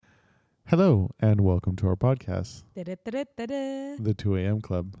Hello and welcome to our podcast, Da-da-da-da-da-da. the 2 a.m.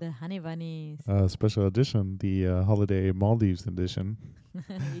 Club. The honey bunnies. Special edition, the holiday Maldives edition.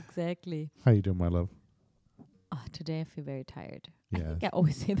 Exactly. How you doing, my love? Oh, today I feel very tired. Yeah. I think I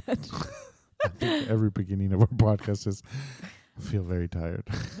always say that. I think every beginning of our podcast is, I feel very tired.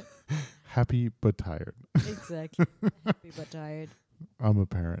 Happy but tired. Exactly. Happy but tired. I'm a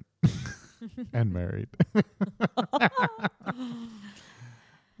parent and married.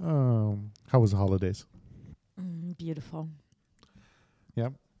 How was the holidays? Beautiful.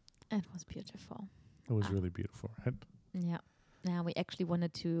 Yep. It was beautiful. It was really beautiful, right? Yeah. Now we actually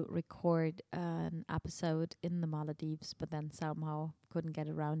wanted to record an episode in the Maldives, but then somehow couldn't get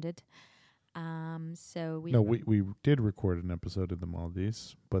around it. We did record an episode in the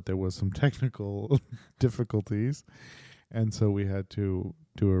Maldives, but there was some technical difficulties, and so we had to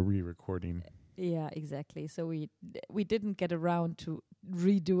do a re-recording. Yeah, exactly. So we didn't get around to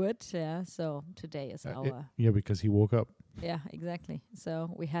redo it. Yeah. So today is our. Because he woke up. Yeah, exactly.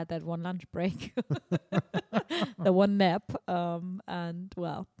 So we had that one lunch break, the one nap, so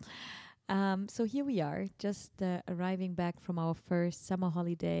here we are, just arriving back from our first summer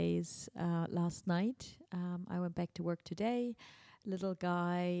holidays last night. I went back to work today. Little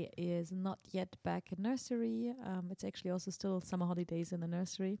guy is not yet back in nursery. It's actually also still summer holidays in the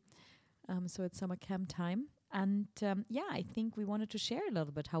nursery. So it's summer camp time. And I think we wanted to share a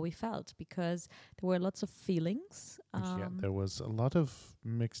little bit how we felt, because there were lots of feelings. There was a lot of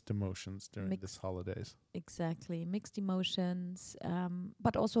mixed emotions during this holidays. Exactly. Mixed emotions,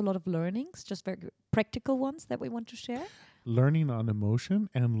 but also a lot of learnings, just very practical ones that we want to share. Learning on emotion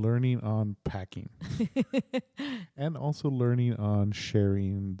and learning on packing. And also learning on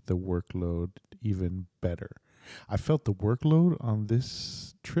sharing the workload even better. I felt the workload on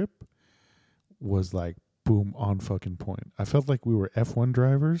this trip was like, boom, on fucking point. I felt like we were F1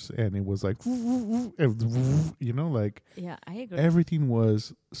 drivers, and it was like, like, yeah, I agree. Everything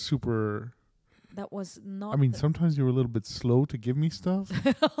was super. That was not. I mean, sometimes you were a little bit slow to give me stuff.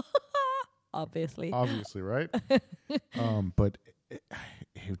 Obviously, right? But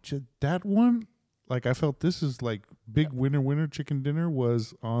that one, like, I felt this is like big winner chicken dinner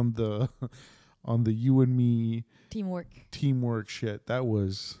was on the you and me teamwork shit. That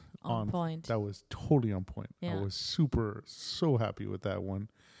was on point. That was totally on point. Yeah. I was so happy with that one.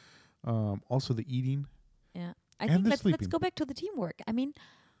 Also the eating. Yeah. I think let's go back to the teamwork. I mean,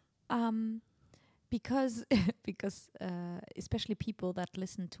 because especially people that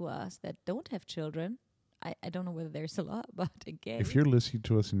listen to us that don't have children, I don't know whether there's a lot, but again, if you're listening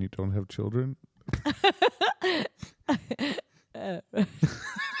to us and you don't have children,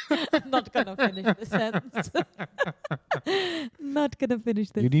 I'm not gonna finish the sentence. Not gonna finish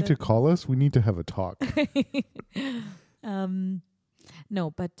the sentence. You need to call us. We need to have a talk. There's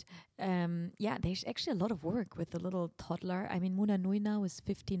actually a lot of work with the little toddler. I mean, Muna Nui now is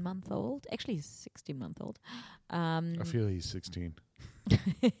 15 months old. Actually, he's 16 months old. I feel he's 16.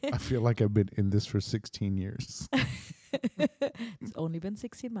 I feel like I've been in this for 16 years. It's only been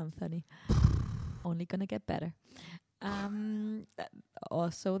 16 months, honey. Only gonna get better.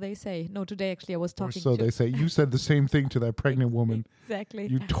 Or so they say. No, today actually I was talking they say. You said the same thing to that pregnant woman. Exactly.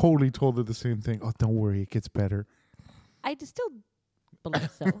 You totally told her the same thing. Oh, don't worry, it gets better. I still believe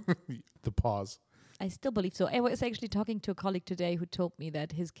so. The pause. I still believe so. I was actually talking to a colleague today who told me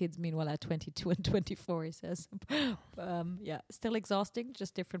that his kids, meanwhile, are 22 and 24, he says. Still exhausting,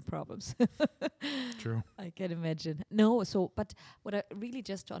 just different problems. True. I can imagine. No, but what I really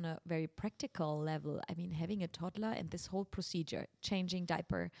just on a very practical level, I mean, having a toddler and this whole procedure, changing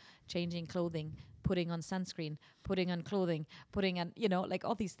diaper, changing clothing, putting on sunscreen, putting on clothing, putting on, like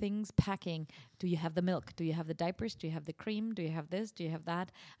all these things, packing. Do you have the milk? Do you have the diapers? Do you have the cream? Do you have this? Do you have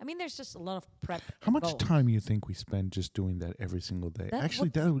that? I mean, there's just a lot of prep. How much time do you think we spend just doing that every single day? Actually,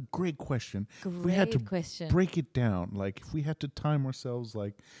 that was a great question. If we had to break it down, like if we had to time ourselves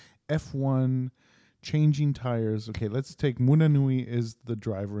like F1, changing tires. Okay, let's take Muna Nui is the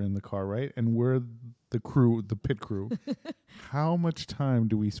driver in the car, right? And we're the crew, the pit crew. How much time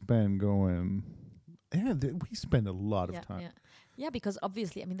do we spend going... Yeah, we spend a lot of time. Yeah, because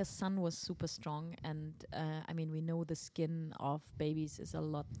obviously, I mean, the sun was super strong, and we know the skin of babies is a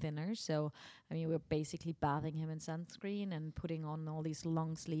lot thinner. So, I mean, we're basically bathing him in sunscreen and putting on all these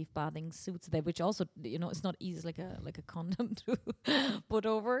long sleeve bathing suits there, which also, it's not easy like a condom to put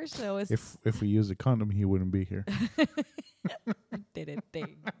over. So, if we use a condom, he wouldn't be here. Did it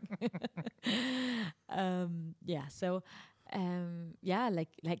ding.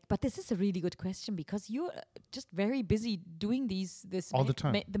 But this is a really good question, because you just very busy doing this all the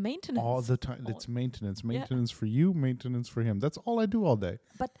time. The maintenance. All the time. It's maintenance. Maintenance for you, maintenance for him. That's all I do all day.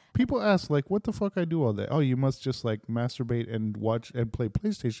 But people ask, like, what the fuck I do all day? Oh, you must just, like, masturbate and watch and play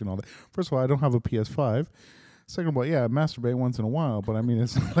PlayStation all day. First of all, I don't have a PS5. Second of all, yeah, I masturbate once in a while, but I mean,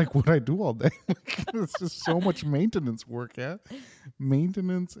 it's not like what I do all day. It's just so much maintenance work, yeah?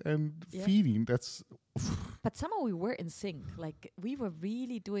 Maintenance and feeding, that's... But somehow we were in sync. Like, we were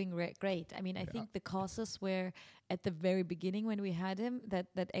really doing great. I mean, I think the causes were at the very beginning when we had him, that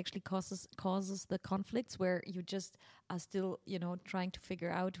actually causes the conflicts where you just are still, trying to figure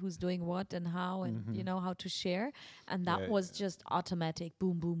out who's doing what and how and, how to share. And that was just automatic.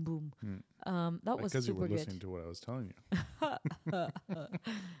 Boom, boom, boom. That was super good. Because you were listening to what I was telling you.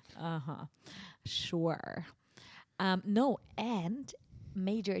 Sure. No, and...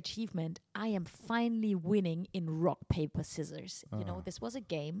 major achievement, I am finally winning in rock, paper, scissors. This was a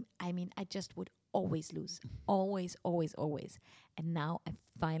game. I mean, I just would always lose. Always. And now I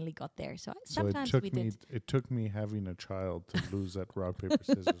finally got there. So sometimes it took me having a child to lose at rock, paper,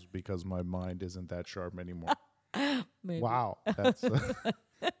 scissors because my mind isn't that sharp anymore. Wow. That's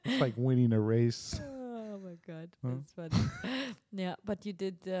it's like winning a race. Oh my God, that's funny. Yeah, but you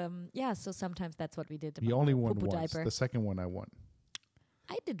did, so sometimes that's what we did. You only won once. The second one I won.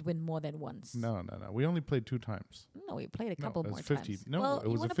 I did win more than once. No. We only played 2 times. No, we played a couple more 50. times. No, it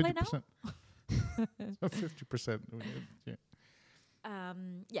was a 50%. 50%.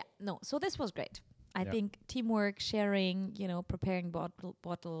 So this was great. I think teamwork, sharing, preparing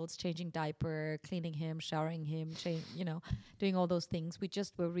bottles, changing diaper, cleaning him, showering him, doing all those things. We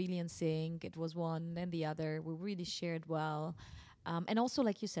just were really in sync. It was one, then the other. We really shared well. And also,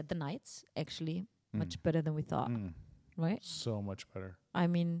 like you said, the nights, actually, much better than we thought. Right? So much better. I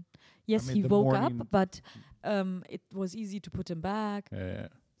mean, yes, he woke up, but it was easy to put him back. Yeah.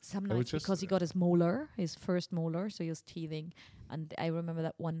 Some nights because he got his first molar, so he was teething. And I remember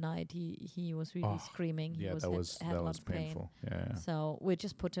that one night he was really screaming. He that was painful. Yeah. So we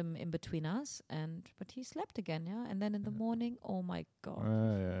just put him in between us, but he slept again, And then in the morning, oh my God.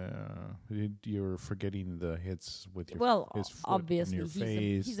 You're forgetting the hits with your his foot obviously on your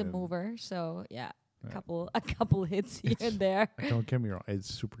face. He's a mover, so yeah. A couple hits here and there. Don't get me wrong. It's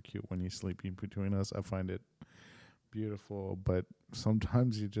super cute when he's sleeping between us. I find it beautiful, but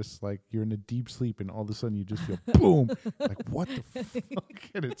sometimes you just like you're in a deep sleep and all of a sudden you just feel boom, like what the fuck?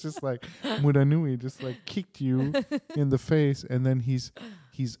 And it's just like Muranui just like kicked you in the face, and then he's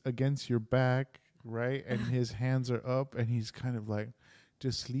against your back, right? And his hands are up, and he's kind of like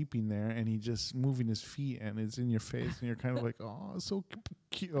just sleeping there, and he just moving his feet, and it's in your face, and you're kind of like, oh, so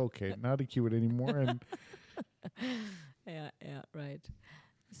cute. Okay, not cute anymore. And right.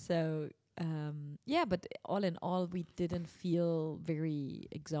 So but all in all, we didn't feel very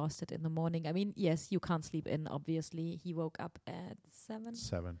exhausted in the morning. I mean, yes, you can't sleep in. Obviously, he woke up at 7,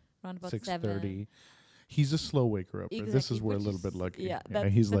 around about 6:30. He's a slow waker upper. Exactly, this is where a little bit lucky. Yeah,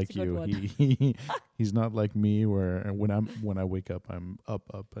 he's like you. He's not like me, where when I wake up, I'm up,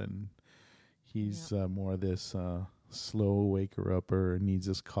 and he's more this slow waker upper. Needs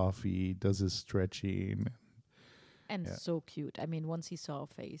his coffee, does his stretching, and so cute. I mean, once he saw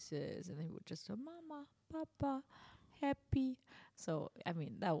faces, and he would just say, "Mama, Papa, happy." So I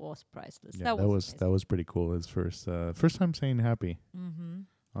mean, that was priceless. Yeah, that was pretty cool. His first time saying happy.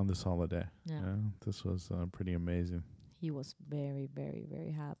 On this holiday. Yeah. This was pretty amazing. He was very, very,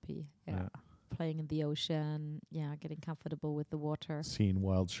 very happy. Yeah. Playing in the ocean. Yeah, getting comfortable with the water. Seeing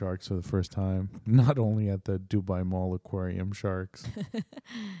wild sharks for the first time. Not only at the Dubai Mall aquarium sharks.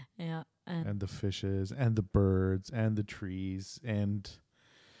 And the fishes and the birds and the trees and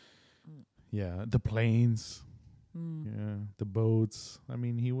the planes. Yeah, the boats. I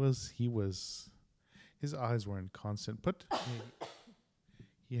mean, his eyes were in constant, but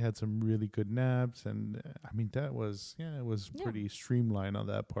he had some really good naps, and I mean it was pretty streamlined on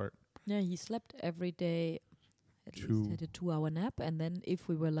that part. Yeah, he slept every day. At least had a 2-hour nap, and then if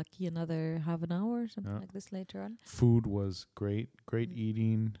we were lucky, another half an hour or something like this later on. Food was great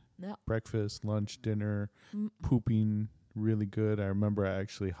eating. Yeah. Breakfast, lunch, dinner, pooping really good. I remember I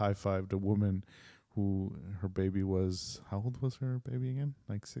actually high-fived a woman who her baby was, how old was her baby again?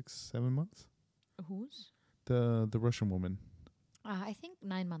 Like 6-7 months? Whose? The Russian woman. I think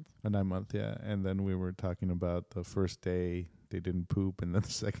 9 months. A 9 month, yeah. And then we were talking about the first day they didn't poop, and then the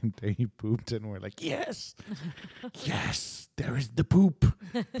second day he pooped, and we're like, yes, yes, there is the poop.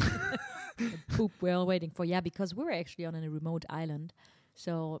 The poop we're all waiting for, because we're actually on a remote island,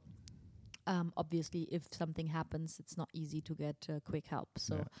 so obviously if something happens, it's not easy to get quick help.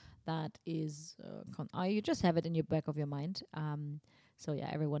 So that is, you just have it in your back of your mind. So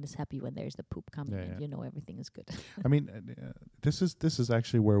yeah, everyone is happy when there's the poop coming, and you know everything is good. I mean, this is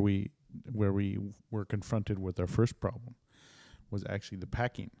actually where we were confronted with our first problem, was actually the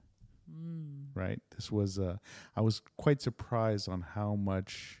packing. Right. This was I was quite surprised on how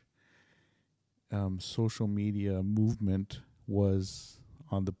much social media movement was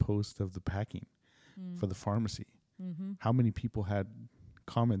on the post of the packing for the pharmacy. How many people had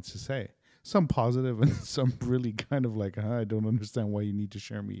comments to say? Some positive and some really kind of like, I don't understand why you need to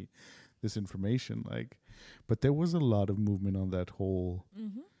share me this information. Like, but there was a lot of movement on that whole,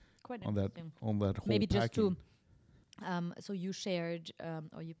 quite on that whole maybe packing. Just to. So you shared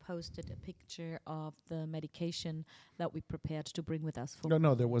or you posted a picture of the medication that we prepared to bring with us.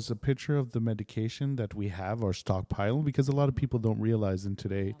 No, there was a picture of the medication that we have, our stockpile, because a lot of people don't realize in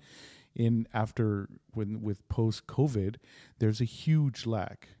today, with post-COVID, there's a huge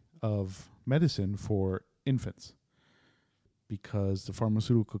lack of medicine for infants because the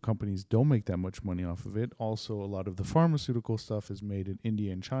pharmaceutical companies don't make that much money off of it. Also, a lot of the pharmaceutical stuff is made in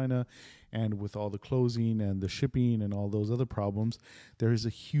India and China, and with all the closing and the shipping and all those other problems, there is a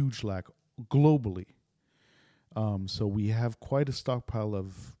huge lack globally. So we have quite a stockpile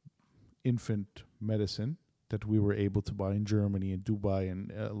of infant medicine that we were able to buy in Germany and Dubai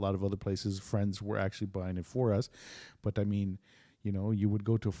and a lot of other places. Friends were actually buying it for us. But I mean, you would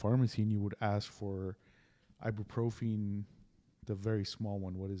go to a pharmacy and you would ask for ibuprofen, the very small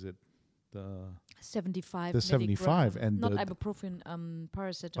one. What is it? The 75. The 75 and not ibuprofen,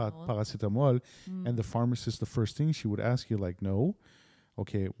 paracetamol. Paracetamol. And the pharmacist, the first thing she would ask you, like, no,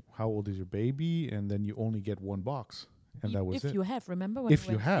 okay, how old is your baby? And then you only get one box, and that was it. If you have, remember when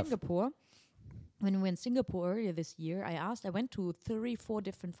we went to Singapore? When we went to Singapore earlier this year, I went to 3-4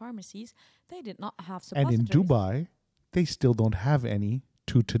 different pharmacies. They did not have suppositories. And in Dubai, they still don't have any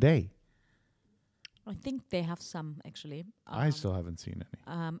to today. I think they have some, actually. I still haven't seen any.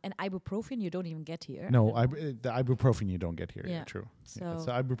 And ibuprofen you don't even get here. No, the ibuprofen you don't get here. Yeah, true. So it's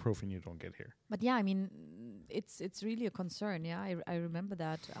the ibuprofen you don't get here. But yeah, I mean, it's really a concern. Yeah, I remember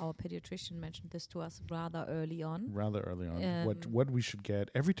that our pediatrician mentioned this to us rather early on. What we should get.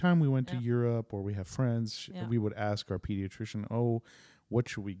 Every time we went to Europe or we have friends, we would ask our pediatrician, what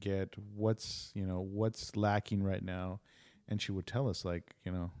should we get? What's lacking right now? And she would tell us, like,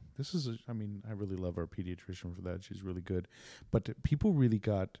 this is, I really love our pediatrician for that. She's really good. But people really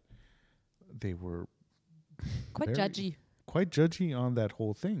they were quite judgy. Quite judgy on that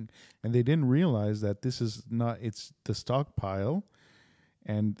whole thing. And they didn't realize that this is it's the stockpile.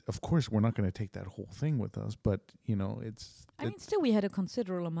 And of course, we're not going to take that whole thing with us, but still we had a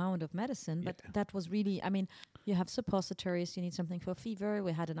considerable amount of medicine, but that was really, you have suppositories, you need something for fever.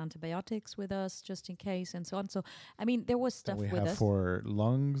 We had an antibiotics with us just in case and so on. So, there was stuff with us. We have for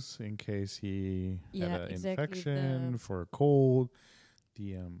lungs in case he had an infection, for a cold,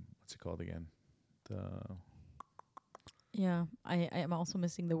 what's it called again? I am also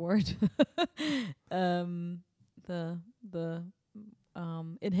missing the word. The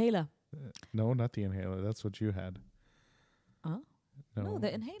inhaler. No, not the inhaler. That's what you had. No,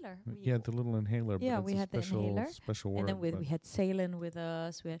 the inhaler. The little inhaler. Yeah, we had the inhaler. Special word. And then we had saline with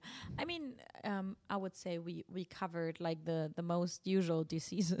us. I would say we covered like the most usual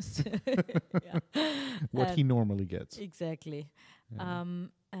diseases. What he normally gets. Yeah. Exactly.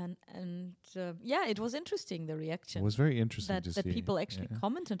 It was interesting, the reaction. It was very interesting that people actually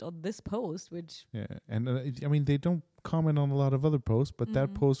commented on this post, which... Yeah, and they don't comment on a lot of other posts, but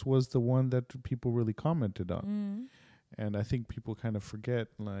that post was the one that people really commented on. And I think people kind of forget,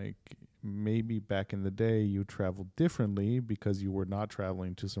 like, maybe back in the day you traveled differently because you were not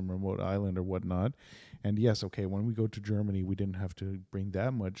traveling to some remote island or whatnot. And yes, okay, when we go to Germany, we didn't have to bring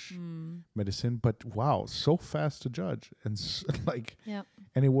that much medicine. But wow, so fast to judge. And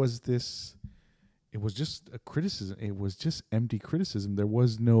and it was just a criticism. It was just empty criticism. There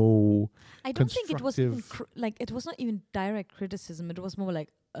was no I don't think it was even it was not even direct criticism. It was more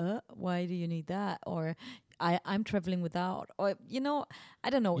like, why do you need that? Or I'm traveling without, or I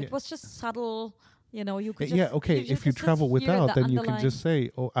don't know. It was just subtle. You could if you travel without, then you can just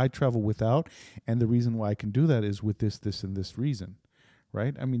say, I travel without, and the reason why I can do that is with this and this reason,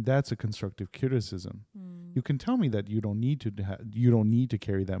 right? That's a constructive criticism. You can tell me that you don't need to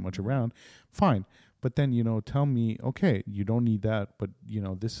carry that much around, fine. But then tell me, okay, you don't need that, but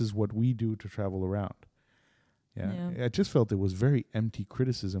this is what we do to travel around. Yeah. I just felt it was very empty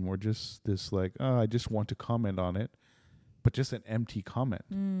criticism, or just this like, I just want to comment on it, but just an empty comment.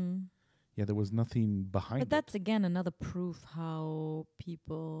 Yeah, there was nothing behind it. But that's again another proof how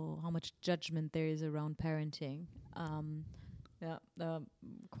much judgment there is around parenting.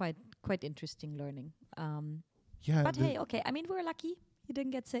 Quite interesting learning. But hey, okay, we're lucky. he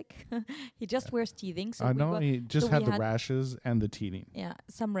didn't get sick. He just wears teething. So I know he just had the rashes and the teething. Yeah,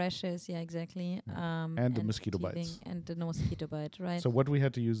 some rashes. Yeah, exactly. And the mosquito bites. And the mosquito bite, right? So what we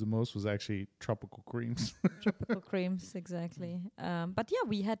had to use the most was actually tropical creams. Tropical creams, exactly. But yeah,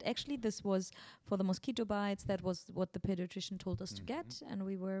 we had actually, this was for the mosquito bites. That was what the pediatrician told us to get, and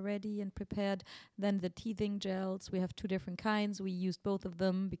we were ready and prepared. Then the teething gels. We have 2 different kinds. We used both of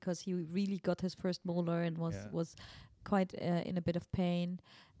them because he really got his first molar and was quite in a bit of pain.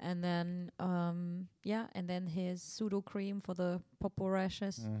 And then and then his pseudo cream for the popo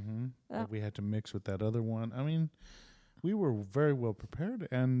rashes. That we had to mix with that other one. I mean, we were very well prepared,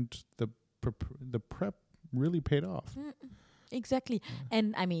 and the prep really paid off. Exactly.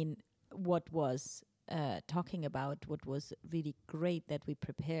 And I mean, what was talking about what was really great that we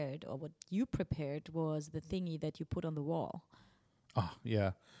prepared, or what you prepared, was the thingy that you put on the wall. Oh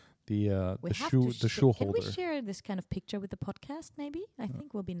yeah, the shoe holder. Can we share this kind of picture with the podcast? Maybe I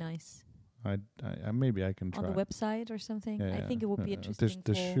think will be nice. I maybe I can try on the website or something. Yeah, I think it would be interesting.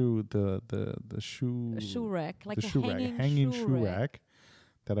 The shoe rack, like the hanging shoe rack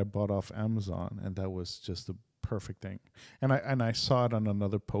that I bought off Amazon, and that was just the perfect thing. And I saw it on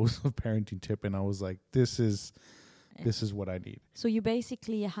another post of Parenting Tip, and I was like, this is what I need. So you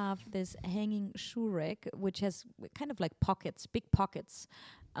basically have this hanging shoe rack, which has kind of like pockets, big pockets.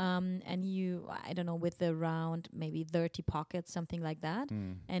 And I don't know, with around maybe 30 pockets, something like that.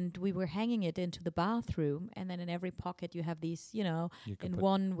 And we were hanging it into the bathroom, and then in every pocket you have these, in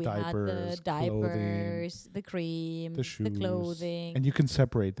one we had the diapers, the creams, the shoes, the clothing. And you can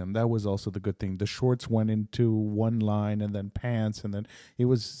separate them. That was also the good thing. The shorts went into one line, and then pants, and then it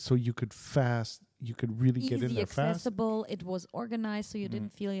was so you could really get in there fast. Easy accessible. It was organized, so you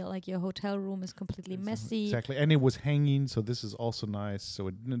didn't feel like your hotel room is completely messy. Exactly. And it was hanging, so this is also nice. So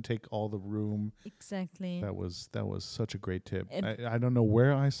it didn't take all the room. Exactly. That was such a great tip. I don't know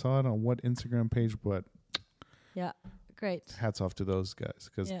where I saw it, on what Instagram page, but yeah, great. Hats off to those guys,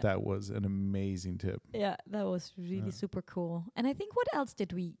 because that was an amazing tip. Yeah, that was really super cool. And I think, what else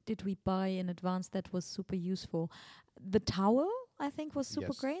did we buy in advance that was super useful? The towel, I think, was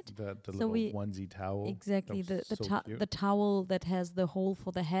super great. The little onesie towel. Exactly. The towel that has the hole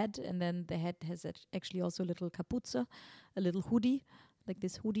for the head, and then the head has actually also a little kapuze, a little hoodie, like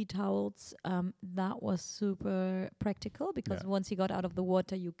these hoodie towels. That was super practical, because once he got out of the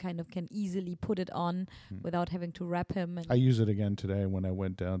water, you kind of can easily put it on without having to wrap him. And I use it again today when I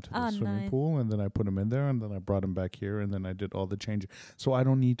went down to the swimming pool, and then I put him in there, and then I brought him back here, and then I did all the changes. So I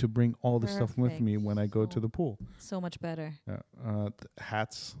don't need to bring all the stuff with me when I go to the pool. So much better.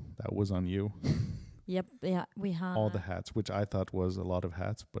 Hats, that was on you. Yep, yeah, we had all the hats, which I thought was a lot of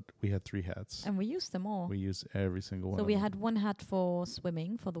hats, but we had 3 hats. And we used them all. We used every single one. So we had 1 hat for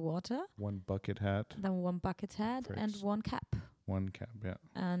swimming, for the water. 1 bucket hat. Then 1 bucket hat and 1 cap. 1 cap, yeah.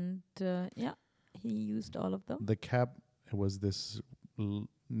 And he used all of them. The cap was this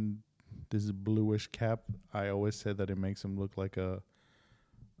bluish cap. I always said that it makes him look like a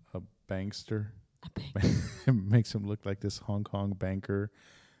bankster. It makes him look like this Hong Kong banker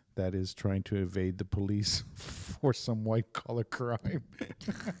that is trying to evade the police for some white-collar crime.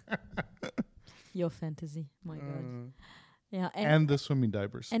 Your fantasy, my God. Yeah, and the swimming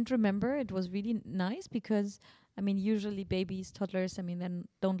diapers. And remember, it was really nice because, I mean, usually babies, toddlers, I mean, then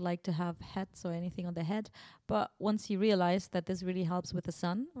don't like to have hats or anything on their head. But once he realized that this really helps with the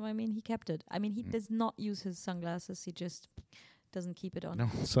sun, I mean, he kept it. I mean, he does not use his sunglasses. He just doesn't keep it on. No,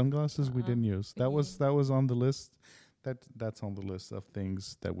 sunglasses we didn't use. That was on the list. That's on the list of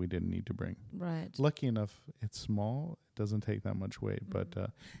things that we didn't need to bring. Right. Lucky enough, it's small. It doesn't take that much weight. But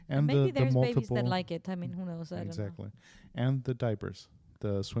and maybe there's babies that like it. I mean, who knows? I don't know. And the diapers,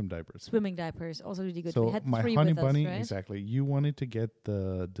 the swim diapers. Swimming diapers, also really good. So we had my 3 honey with bunny, us, right? exactly. You wanted to get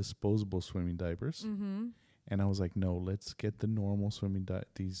the disposable swimming diapers, and I was like, no, let's get the normal swimming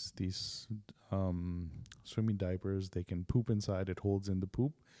these swimming diapers. They can poop inside. It holds in the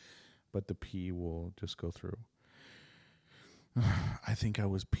poop, but the pee will just go through. I think I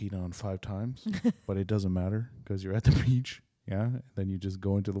was peed on 5 times, but it doesn't matter because you're at the beach. Yeah. And then you just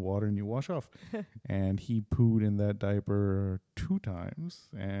go into the water and you wash off. And he pooed in that diaper 2 times,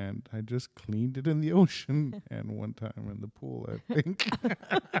 and I just cleaned it in the ocean and 1 time in the pool, I think.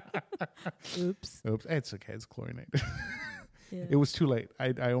 Oops. It's okay. It's chlorinated. Yeah. It was too late.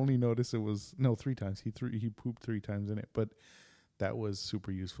 I only noticed it was 3 times. He pooped 3 times in it, but that was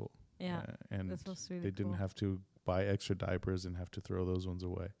super useful. Yeah. And this was really they didn't cool. have to buy extra diapers and have to throw those ones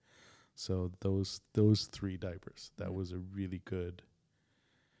away. So those 3 diapers, that was a really good.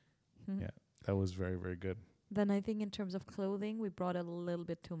 Yeah, that was very, very good. Then I think in terms of clothing, we brought a little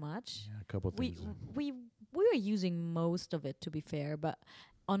bit too much. Yeah, a couple things. We we were using most of it, to be fair, but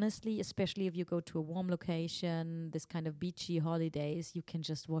honestly, especially if you go to a warm location, this kind of beachy holidays, you can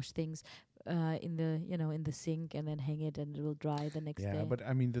just wash things in the sink and then hang it, and it will dry the next day. Yeah, but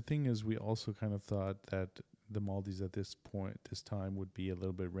I mean, the thing is, we also kind of thought that the Maldives at this time would be a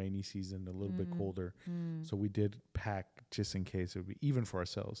little bit rainy season, a little bit colder. So we did pack just in case it would be, even for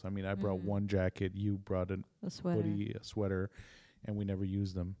ourselves. I mean, I brought one jacket, you brought a hoodie, a sweater, and we never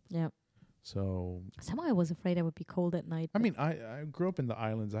used them. Yeah. So somehow I was afraid I would be cold at night. I mean, I grew up in the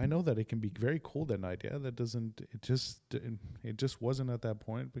islands. I know that it can be very cold at night. Yeah, it just wasn't at that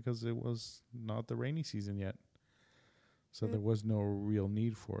point because it was not the rainy season yet. So there was no real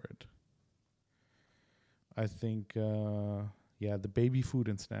need for it. I think, the baby food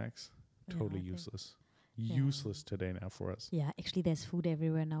and snacks, totally useless. Useless today now for us. Yeah, actually there's food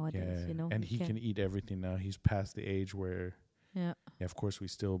everywhere nowadays, And he can eat everything now. He's past the age where... Yeah, of course, we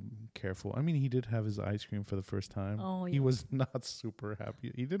still careful. I mean, he did have his ice cream for the first time. Oh, yeah. He was not super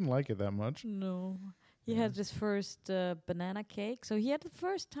happy. He didn't like it that much. No. He had his first banana cake. So he had the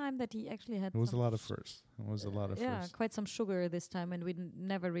first time that he actually had... It was a lot of first. Yeah, quite some sugar this time. And we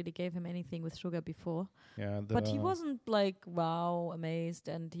never really gave him anything with sugar before. Yeah, but he wasn't like, wow, amazed.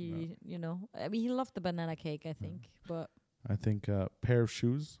 And he, I mean, he loved the banana cake, I think. But I think pair of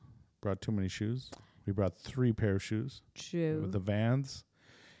shoes. Brought too many shoes. We brought 3 pair of shoes. True. With the Vans.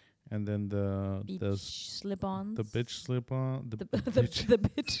 And then the slip-ons. The bitch slip-on. The bitch. The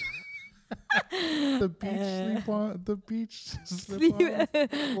beach slip-on. The beach slip-on.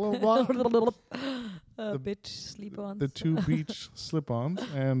 Bitch slip-ons. The 2 beach slip-ons.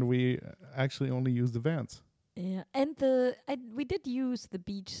 And we actually only used the Vans. Yeah, and we did use the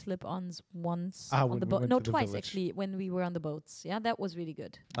beach slip-ons once on the boat. No, twice actually, when we were on the boats. Yeah, that was really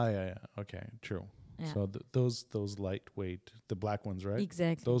good. Oh, yeah. Okay, true. Yeah. So those lightweight, the black ones, right?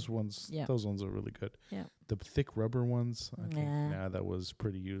 Exactly. Those ones are really good. Yeah. The thick rubber ones, I think, that was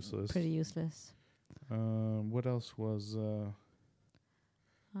pretty useless. What else was?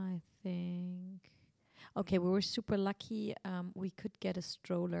 I think. Okay, we were super lucky. We could get a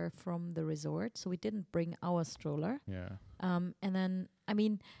stroller from the resort, so we didn't bring our stroller. Yeah. And then,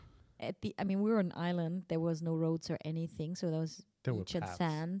 we were on an island. There was no roads or anything, so there was beach and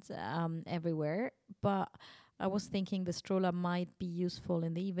sand everywhere. But I was thinking the stroller might be useful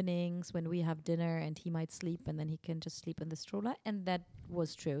in the evenings when we have dinner, and he might sleep, and then he can just sleep in the stroller. And that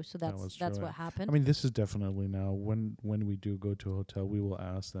was true. So that's what happened. I mean, this is definitely now when we do go to a hotel, we will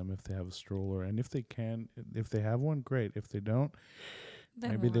ask them if they have a stroller, and if they have one, great. If they don't,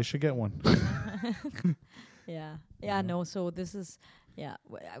 then maybe they should get one. No. So this is. Yeah,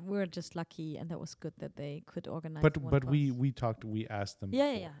 we're just lucky, and that was good that they could organize. But we asked them.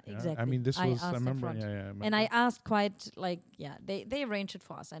 Yeah, exactly. I mean, I remember. And I asked quite they arranged it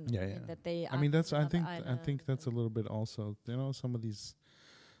for us. And that they. I mean, I think that's a little bit also. Some of these,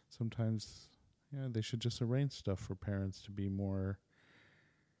 sometimes, they should just arrange stuff for parents to be more.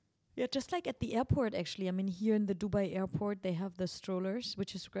 Yeah, just like at the airport, actually. I mean, here in the Dubai airport, they have the strollers,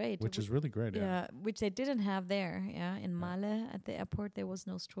 which is great. Which is really great, yeah. Which they didn't have there, In Male, at the airport, there was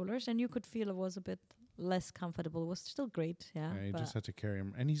no strollers. And you could feel it was a bit less comfortable. It was still great, you just had to carry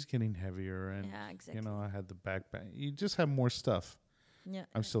him. And he's getting heavier. And, exactly. I had the backpack. You just have more stuff. Yeah.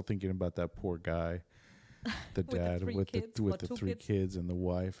 I'm still thinking about that poor guy, the dad with the 3 kids and the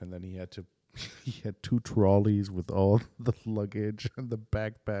wife. And then he had 2 trolleys with all the luggage and the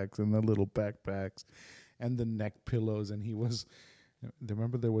backpacks and the little backpacks and the neck pillows. And he was,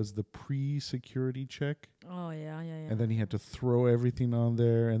 remember there was the pre-security check? Oh, yeah. And then he had to throw everything on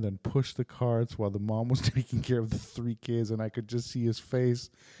there and then push the carts while the mom was taking care of the 3 kids. And I could just see his face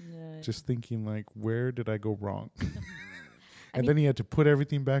just thinking like, where did I go wrong? And then he had to put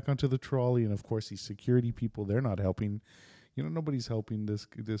everything back onto the trolley. And of course, these security people, they're not helping. Nobody's helping this,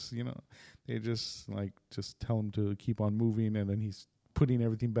 they just tell him to keep on moving, and then he's putting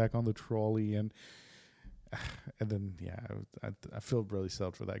everything back on the trolley, and then, I feel really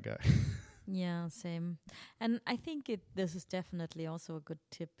sad for that guy. Yeah, same. And I think this is definitely also a good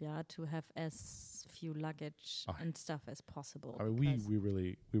tip, to have as few luggage and stuff as possible. I mean, we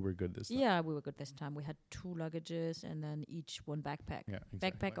were good this time. Yeah, we were good this time. We had 2 luggages and then each 1 backpack. Yeah,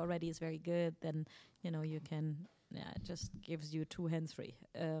 exactly. Backpack already is very good. Then, you can... Yeah, it just gives you 2 hands free.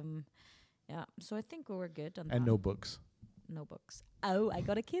 So I think we were good on that. And no books. No books. Oh, I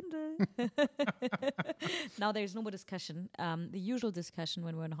got a Kindle. Now there's no more discussion. The usual discussion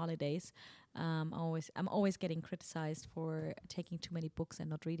when we're on holidays, I'm always getting criticized for taking too many books and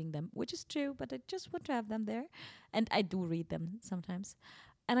not reading them, which is true, but I just want to have them there. And I do read them sometimes.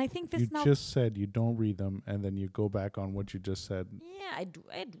 And I think this You just said you don't read them, and then you go back on what you just said. Yeah, I do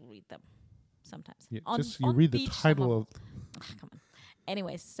read them. sometimes. Yeah, you read the title of... Come on.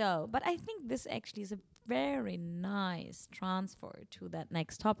 Anyway, but I think this actually is a very nice transfer to that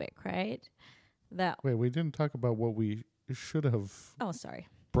next topic, right? Wait, we didn't talk about what we should have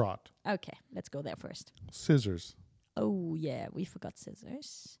brought. Okay, let's go there first. Scissors. Oh, yeah, we forgot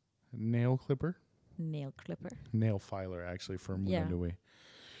scissors. Nail clipper. Nail filer, actually, for Munanui.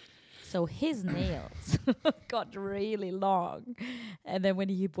 So his nails got really long. And then when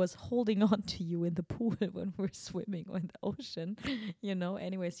he was holding on to you in the pool when we're swimming or in the ocean,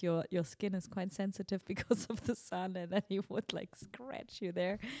 anyways, your skin is quite sensitive because of the sun, and then he would like scratch you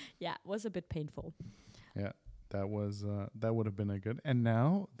there. Yeah, it was a bit painful. Yeah, that would have been a good. And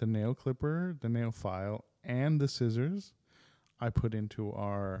now the nail clipper, the nail file, and the scissors I put into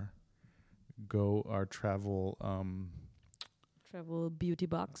our travel beauty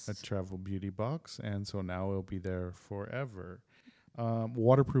box. A travel beauty box, and so now it'll be there forever.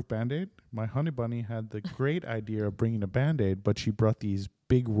 Waterproof Band-Aid. My honey bunny had the great idea of bringing a Band-Aid, but she brought these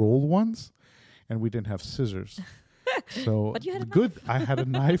big rolled ones, and we didn't have scissors. So but you had good. I had a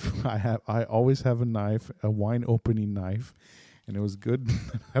knife. I always have a knife, a wine opening knife, and it was good.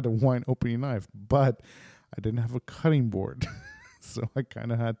 I had a wine opening knife, but I didn't have a cutting board, so I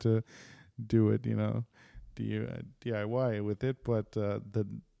kind of had to do it, DIY with it. But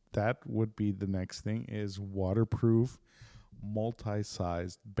that would be the next thing, is waterproof,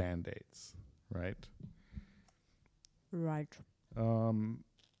 multi-sized Band-Aids, right? Right.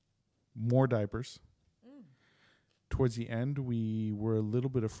 More diapers. Towards the end, we were a little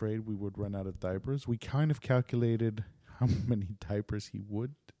bit afraid we would run out of diapers. We kind of calculated how many diapers he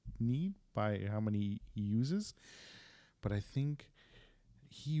would need by how many he uses, but I think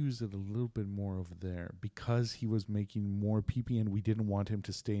he used it a little bit more over there because he was making more pee-pee, and we didn't want him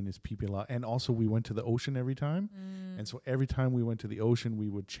to stay in his pee-pee a lot. And also we went to the ocean every time. And so every time we went to the ocean, we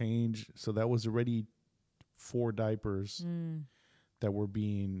would change. So that was already 4 diapers that were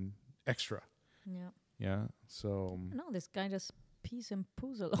being extra. Yeah. Yeah. So. No, this guy just pees and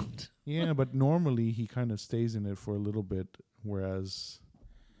poos a lot. Yeah, but normally he kind of stays in it for a little bit, whereas,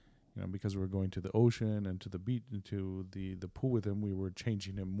 because we're going to the ocean and to the beach, to the pool with him, we were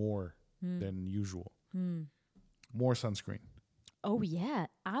changing him more than usual. More sunscreen. Oh yeah,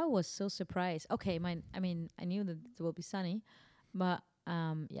 I was so surprised. Okay, I knew that it will be sunny, but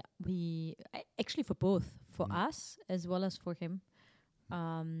actually for both, for us as well as for him,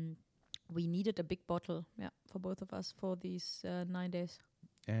 we needed a big bottle, for both of us for these 9 days.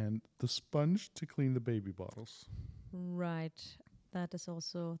 And the sponge to clean the baby bottles. Right. That is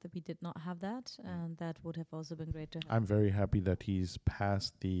also that we did not have that, and that would have also been great to have. I'm very happy that he's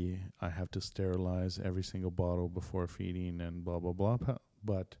past the I have to sterilize every single bottle before feeding and blah, blah, blah.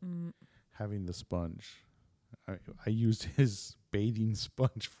 But having the sponge, I used his bathing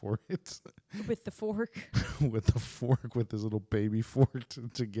sponge for it. With the fork. with his little baby fork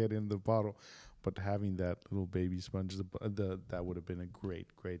to get in the bottle. But having that little baby sponge, that would have been a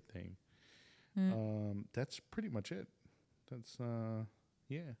great, great thing. That's pretty much it. That's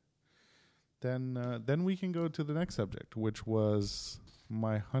Then we can go to the next subject, which was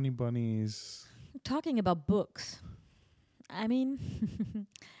my honey bunnies. Talking about books. I mean,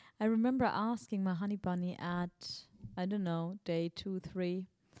 I remember asking my honey bunny at, I don't know, day 2, 3,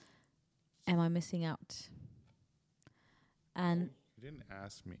 am I missing out? And you didn't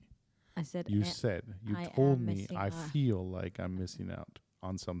ask me. I said, you told me I feel like I'm missing out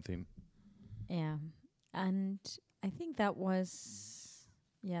on something. Yeah. And I think that was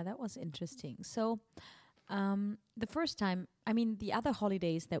interesting. So the first time, the other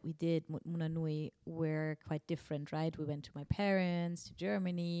holidays that we did with Munanui were quite different, right? We went to my parents, to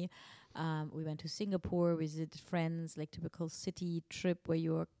Germany. We went to Singapore, visited friends, like typical city trip where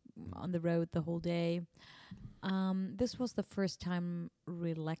you're on the road the whole day. This was the first time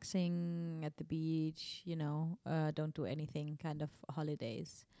relaxing at the beach, don't do anything kind of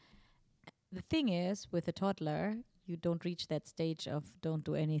holidays. The thing is, with a toddler, you don't reach that stage of don't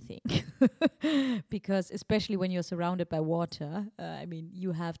do anything. Because especially when you're surrounded by water,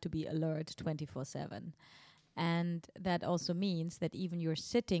 you have to be alert 24/7. And that also means that even you're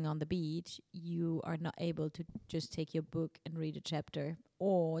sitting on the beach, you are not able to just take your book and read a chapter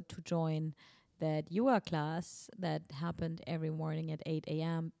or to join that yoga class that happened every morning at 8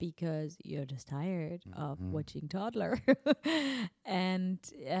 a.m. because you're just tired of watching toddler. And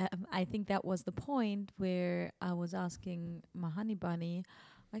I think that was the point where I was asking my honey bunny,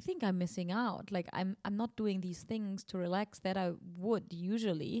 I think I'm missing out. Like I'm not doing these things to relax that I would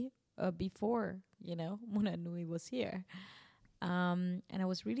usually before, Muna Nui was here. And I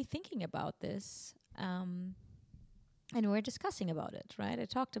was really thinking about this. And we're discussing about it, right? I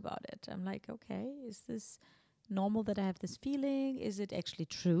talked about it. I'm like, okay, is this normal that I have this feeling? Is it actually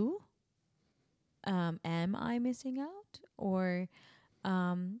true? Am I missing out? Or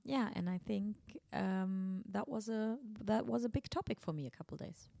and I think that was a big topic for me a couple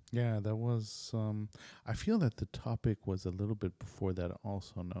days. Yeah, that was. I feel that the topic was a little bit before that.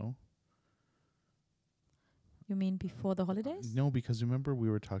 Also, no. You mean before the holidays? No, because remember we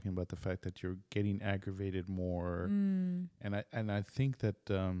were talking about the fact that you're getting aggravated more, and I think that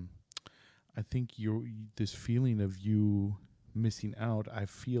I think this feeling of you missing out. I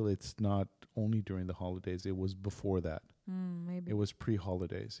feel it's not only during the holidays. It was before that. Maybe it was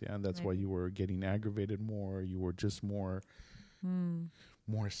pre-holidays. Yeah, and that's why you were getting aggravated more. You were just more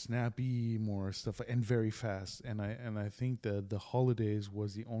snappy, more stuff, and very fast. And I think that the holidays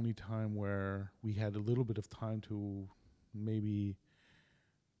was the only time where we had a little bit of time to maybe.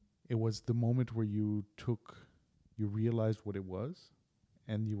 It was the moment where you realized what it was,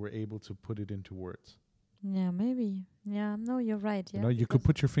 and you were able to put it into words. Yeah, maybe. Yeah, no, you're right. Yeah, you could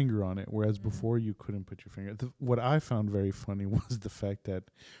put your finger on it, whereas before you couldn't put your finger. What I found very funny was the fact that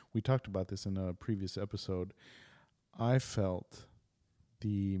we talked about this in a previous episode. I felt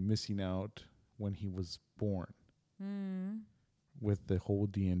the missing out when he was born with the whole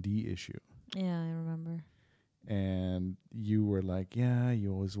D&D issue. Yeah, I remember. And you were like, yeah,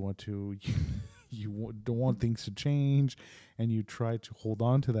 you always want to, you don't want things to change, and you try to hold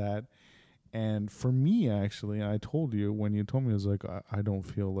on to that. And for me, actually, I told you when you told me, I was like, I don't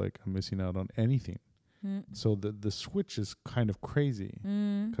feel like I'm missing out on anything. So the switch is kind of crazy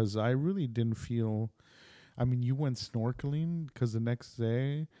because I really didn't feel. I mean, you went snorkeling because the next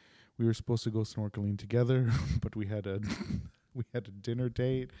day we were supposed to go snorkeling together, but we had a dinner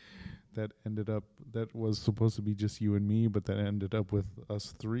date that was supposed to be just you and me, but that ended up with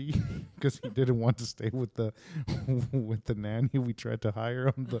us three because he didn't want to stay with the nanny we tried to hire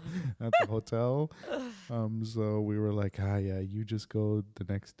at the hotel. So we were like, you just go the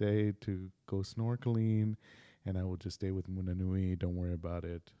next day to go snorkeling, and I will just stay with Munanui. Don't worry about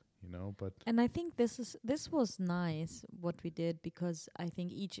it. But and I think this was nice what we did, because I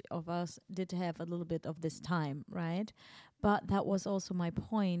think each of us did have a little bit of this time, right? But that was also my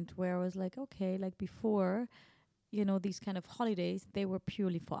point, where I was like, okay, like before, these kind of holidays, they were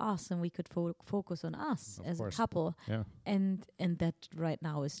purely for us, and we could focus on us as a couple. Yeah. And that right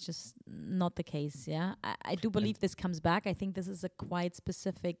now is just not the case. Yeah, I do believe this comes back. I think this is a quite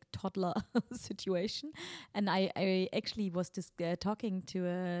specific toddler situation. And I actually was just talking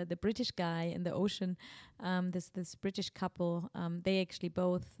to the British guy in the ocean. This British couple. They actually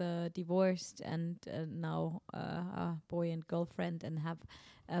both divorced and now are boy and girlfriend, and have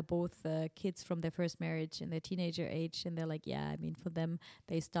both kids from their first marriage in their teenager age. And they're like, yeah, I mean, for them,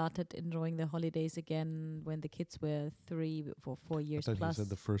 they started enjoying the holidays again when the kids were 3 or 4 years I thought plus. You said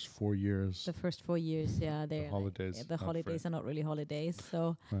the first 4 years. The first 4 years, yeah. The holidays. The holidays are not really holidays.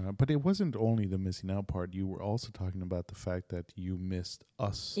 So, but it wasn't only the missing out part. You were also talking about the fact that you missed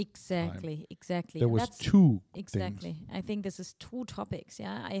us. Exactly. There was two Exactly. things. I think this is two topics,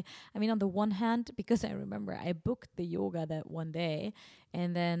 yeah. I mean, on the one hand, because I remember I booked the yoga that one day,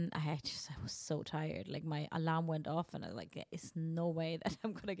 and then I was so tired. Like my alarm went off, and I was like, there is no way that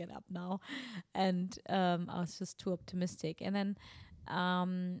I'm gonna get up now. And I was just too optimistic. And then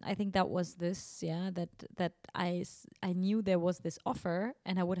I think that was this, that I knew there was this offer,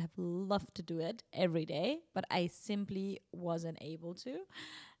 and I would have loved to do it every day, but I simply wasn't able to.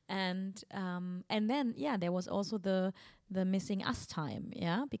 And then there was also the missing us time,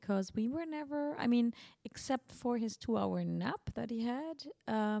 because we were never, I mean, except for his 2-hour nap that he had,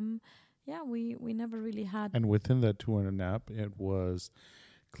 we never really had. And within that 2-hour nap, it was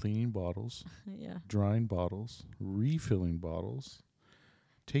cleaning bottles, drying bottles, refilling bottles,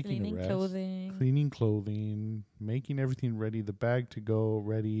 taking a rest, cleaning clothing, making everything ready, the bag to go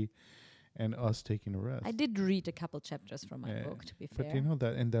ready, and us taking a rest. I did read a couple chapters from my book, to be fair.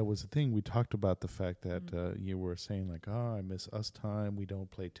 But that was the thing. We talked about the fact that you were saying like, I miss us time. We don't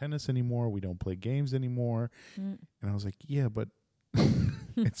play tennis anymore. We don't play games anymore. And I was like, yeah, but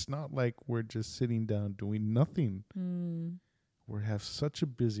it's not like we're just sitting down doing nothing. We have such a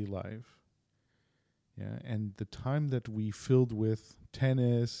busy life. Yeah, and the time that we filled with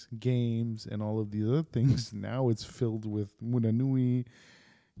tennis, games, and all of these other things, now it's filled with Munanui,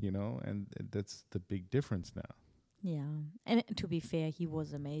 and that's the big difference now. Yeah. And to be fair, he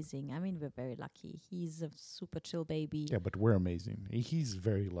was amazing. I mean, we're very lucky. He's a super chill baby. Yeah, but we're amazing. He's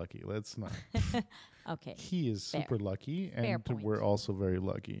very lucky. Let's not. Okay. He is fair. Super lucky, and we're also very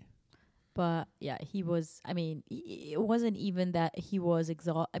lucky. But yeah, he was, I mean, it wasn't even that he was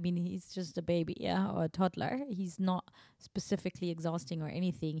I mean, he's just a baby, or a toddler. He's not specifically exhausting or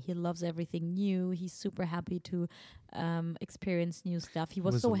anything. He loves everything new. He's super happy to experience new stuff. He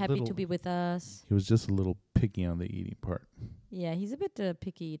was so happy to be with us. He was just a little picky on the eating part. Yeah, he's a bit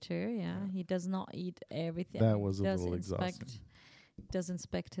picky eater, He does not eat everything. That was a little exhausting. Does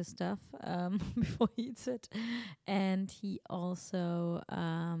inspect his stuff before he eats it, and he also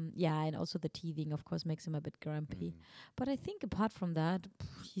and also the teething of course makes him a bit grumpy. But I think apart from that,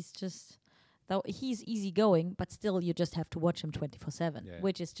 he's just, though he's easygoing, but still you just have to watch him 24/7,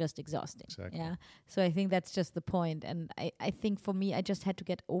 which is just exhausting. Exactly. So I think that's just the point, and I think for me I just had to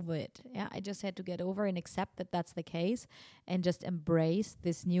get over it. I just had to get over and accept that that's the case, and just embrace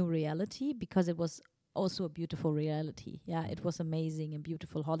this new reality, because it was also a beautiful reality. It was amazing and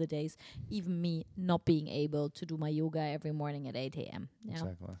beautiful holidays. Even me not being able to do my yoga every morning at 8 a.m.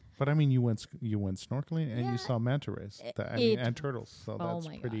 Exactly. But I mean, you went snorkeling and you saw manta rays and turtles. So that's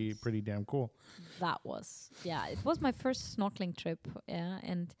pretty damn cool. That was it was my first snorkeling trip.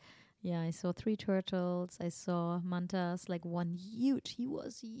 And I saw 3 turtles. I saw mantas, like one huge. He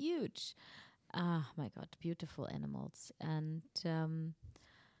was huge. Ah, my God, beautiful animals. And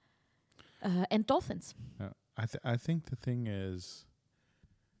dolphins. I think the thing is,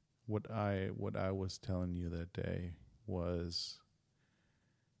 what I was telling you that day was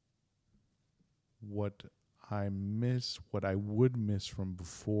what I would miss from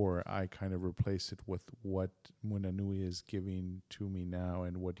before. I kind of replace it with what Munanui is giving to me now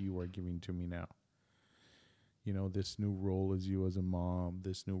and what you are giving to me now. You know, this new role as you as a mom,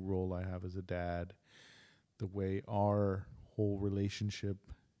 this new role I have as a dad, the way our whole relationship,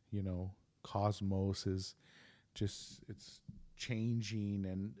 cosmos is just, it's changing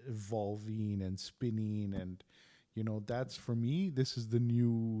and evolving and spinning, and that's, for me, this is the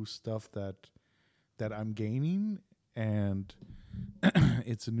new stuff that I'm gaining, and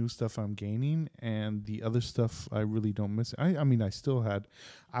it's the new stuff I'm gaining, and the other stuff I really don't miss. I mean, I still had,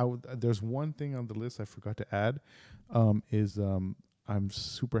 there's one thing on the list I forgot to add, I'm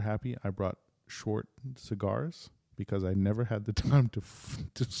super happy I brought short cigars, because I never had the time to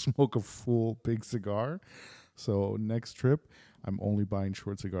smoke a full big cigar. So next trip, I'm only buying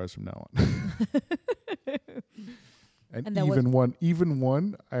short cigars from now on. and even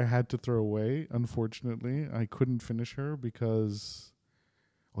one I had to throw away. Unfortunately, I couldn't finish her because,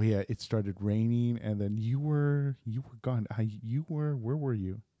 it started raining, and then you were gone. Where were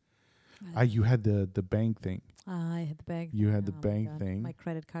you? You had the bank thing. I had the bank. You had the bank thing. My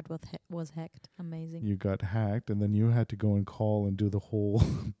credit card was hacked. Amazing. You got hacked, and then you had to go and call and do the whole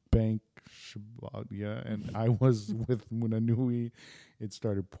bank and I was with Munanui. It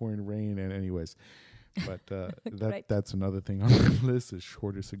started pouring rain, and anyways. But that's another thing on the list is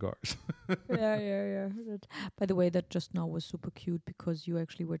shorter cigars. Yeah. By the way, that just now was super cute, because you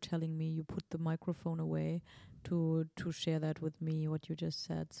actually were telling me you put the microphone away to share that with me, what you just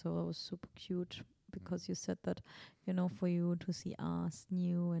said. So it was super cute, because you said that, for you to see us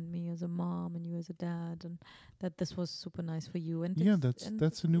new, and me as a mom and you as a dad, and that this was super nice for you. And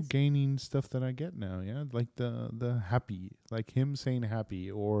that's a new gaining stuff that I get now. Yeah, like the happy, like him saying happy,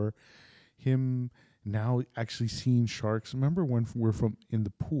 or him now actually seeing sharks. Remember when we're in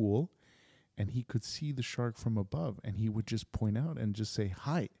the pool and he could see the shark from above, and he would just point out and just say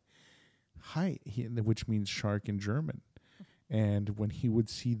hi, which means shark in German. And when he would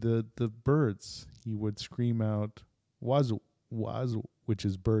see the birds, he would scream out wazu, wazu, which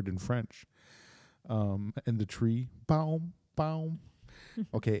is bird in French. And the tree, baum, baum.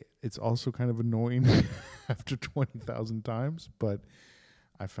 Okay, it's also kind of annoying after 20,000 times, but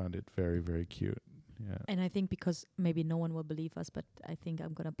I found it very, very cute. Yeah. And I think because maybe no one will believe us, but I think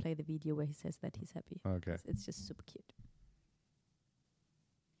I'm going to play the video where he says that he's happy. Okay. It's just super cute.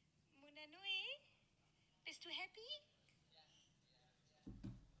 Munanui, bist du happy?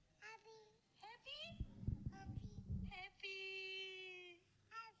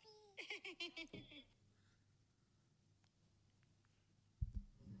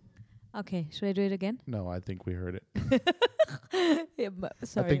 Okay, should I do it again? No, I think we heard it.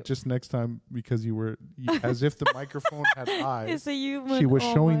 Sorry. I think just next time, because you were as if the microphone had eyes. It's a human. She was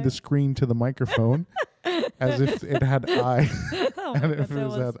showing the screen to the microphone as if it had eyes, and if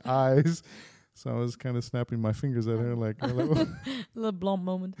it had eyes. So I was kind of snapping my fingers at her, like, hello. Little blonde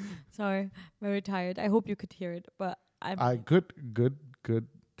moment. Sorry, very tired. I hope you could hear it, but good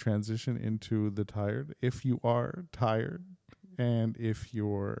transition into the tired. If you are tired, and if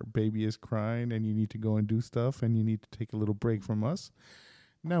your baby is crying and you need to go and do stuff and you need to take a little break from us,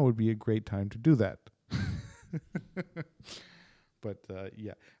 now would be a great time to do that. But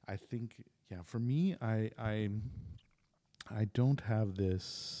yeah, I think for me, I don't have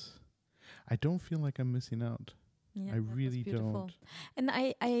this. I don't feel like I'm missing out. Yeah, I really don't. And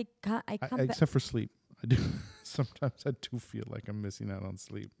I can't except for sleep. I do sometimes I do feel like I'm missing out on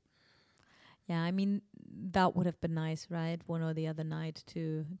sleep. Yeah, I mean that would have been nice, right? One or the other night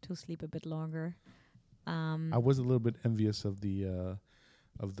to sleep a bit longer. I was a little bit envious of the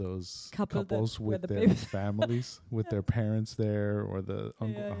of those couples with their families, with their parents there, or the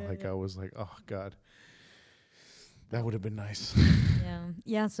uncle. I was like, oh God, that would have been nice.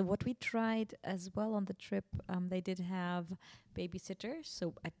 Yeah. So what we tried as well on the trip, they did have babysitters.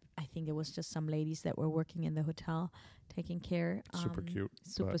 So I think it was just some ladies that were working in the hotel taking care. Super cute.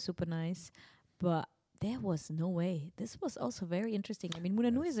 Super nice. But there was no way. This was also very interesting. I mean,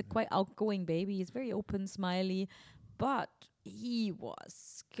 Munanui is a quite outgoing baby. He's very open, smiley, but he was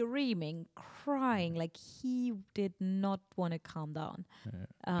screaming, crying, like he did not want to calm down.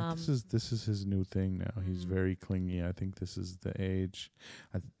 This is his new thing now. He's very clingy. I think this is the age.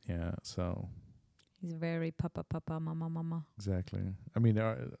 So he's very papa, mama. Exactly. I mean,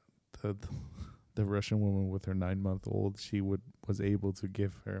 the Russian woman with her 9-month-old, she was able to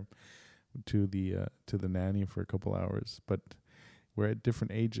give her to the nanny for a couple hours, but we're at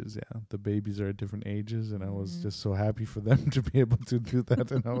different ages. The babies are at different ages, and I was just so happy for them to be able to do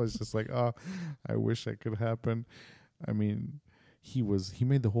that. And I was just like, oh, I wish that could happen. I mean, he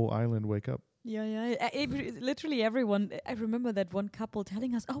made the whole island wake up. Yeah. Literally everyone. I remember that one couple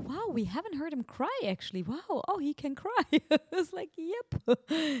telling us, "Oh wow, we haven't heard him cry. Actually, wow. Oh, he can cry." It's like, yep,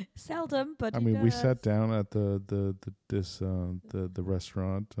 seldom. But I mean, we sat down at the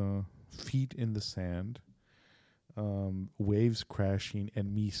restaurant, feet in the sand. Waves crashing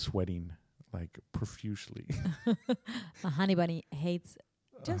and me sweating like profusely. My honey bunny hates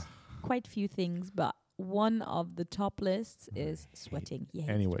just quite few things, but one of the top lists is sweating. He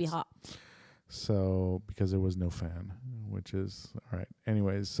hates to be hot. So because there was no fan, which is all right.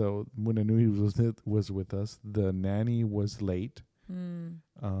 Anyways, so when I knew he was with us, the nanny was late, and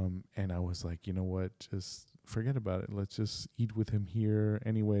I was like, you know what, just forget about it. Let's just eat with him here.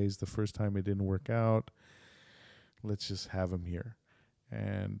 Anyways, the first time it didn't work out. Let's just have him here.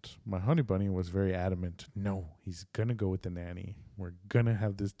 And my honey bunny was very adamant. No, he's going to go with the nanny. We're going to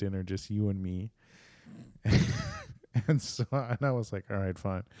have this dinner, just you and me. And I was like, all right,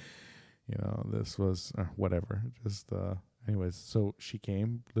 fine. You know, this was whatever. Just, anyways, so she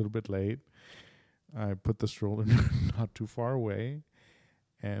came a little bit late. I put the stroller not too far away.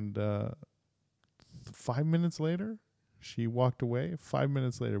 And 5 minutes later, she walked away. 5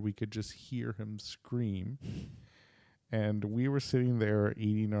 minutes later, we could just hear him scream. And we were sitting there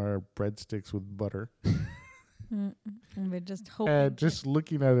eating our breadsticks with butter. And we're just hoping. Just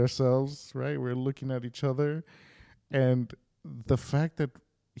looking at ourselves, right? We're looking at each other. And the fact that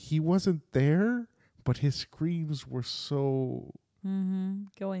he wasn't there, but his screams were so...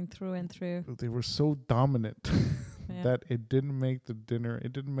 going through and through. They were so dominant that it didn't make the dinner,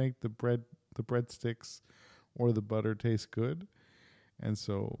 it didn't make the breadsticks or the butter taste good. And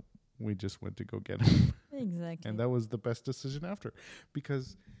so we just went to go get him. Exactly. And that was the best decision after,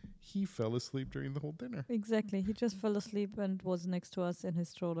 because he fell asleep during the whole dinner. Exactly. He just fell asleep and was next to us in his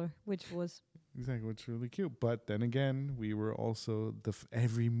stroller, which was... Exactly, which is really cute. But then again, we were also,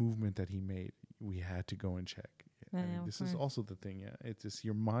 every movement that he made, we had to go and check. I mean, this is also the thing, It's just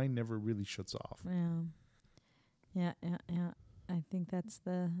your mind never really shuts off. Yeah. I think that's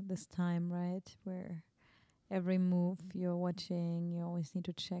this time, right? Where every move you're watching, you always need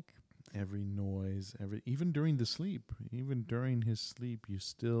to check. Every noise, even during his sleep, you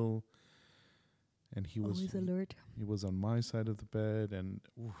still, and he was always alert. He was on my side of the bed, and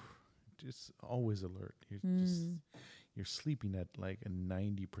just always alert. You're sleeping at like a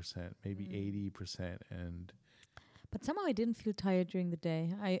 90%, maybe 80%, But somehow I didn't feel tired during the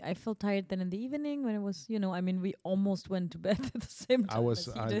day. I felt tired then in the evening when it was, we almost went to bed at the same time.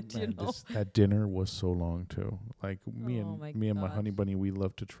 That dinner was so long too. Like me and my honey bunny, we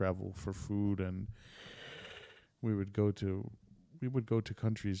love to travel for food, and we would go to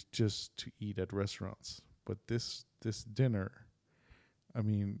countries just to eat at restaurants. But this dinner, I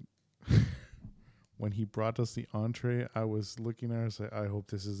mean, when he brought us the entree, I was looking at her and said, I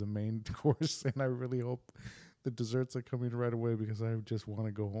hope this is the main course, and I really hope the desserts are coming right away, because I just want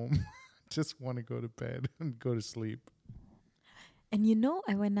to go home. Just want to go to bed and go to sleep. And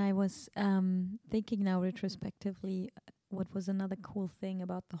when I was thinking now retrospectively, what was another cool thing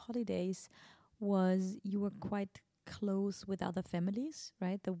about the holidays was you were quite close with other families,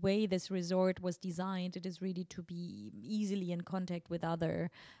 right? The way this resort was designed, it is really to be easily in contact with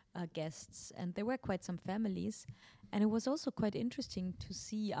other guests. And there were quite some families. And it was also quite interesting to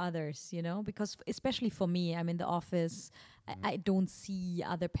see others, you know, because especially for me, I'm in the office. I don't see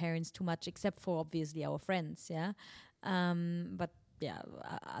other parents too much, except for obviously our friends, yeah. But yeah,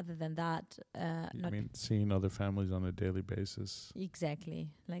 other than that, seeing other families on a daily basis. Exactly,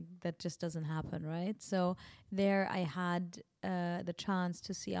 like that just doesn't happen, right? So there, I had the chance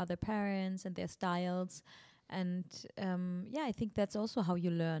to see other parents and their styles. And I think that's also how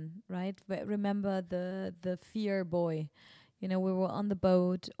you learn, right? Remember the fear boy. You know, we were on the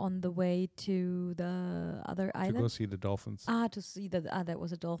boat on the way to the other island. To go see the dolphins. To see that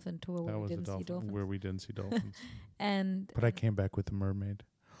was a dolphin tour where we didn't see dolphins. Where we didn't see dolphins. But I came back with a mermaid.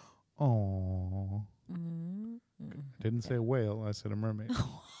 Oh. Didn't say a whale. I said a mermaid.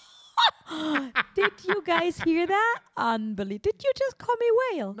 Did you guys hear that? Unbelievable. Did you just call me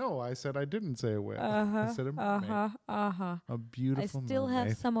whale? No, I said I didn't say a whale. I said a mermaid. A beautiful I still mermaid.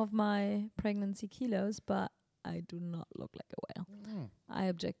 have some of my pregnancy kilos, but I do not look like a whale. I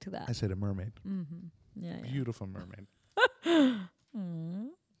object to that. I said a mermaid. Mm-hmm. Yeah, beautiful mermaid.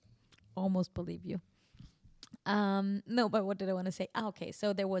 Almost believe you. No, but what did I want to say? Okay,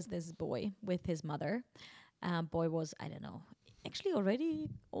 so there was this boy with his mother. Boy was, I don't know, actually already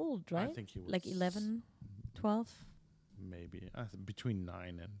old, right? I think he was like 11, 12. Maybe between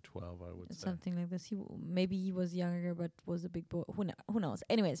 9 and 12, I would say. Something like this. Maybe he was younger, but was a big boy. Who knows?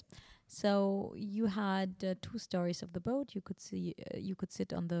 Anyways, so you had 2 stories of the boat. You could see, you could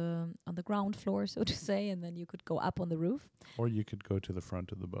sit on the ground floor, so to say, and then you could go up on the roof. Or you could go to the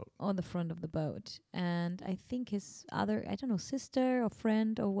front of the boat. On the front of the boat, and I think his other, I don't know, sister or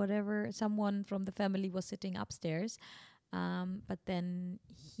friend or whatever, someone from the family was sitting upstairs, but then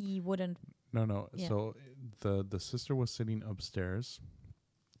he wouldn't. No. Yeah. So the sister was sitting upstairs.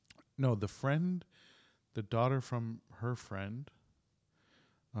 No, the daughter from her friend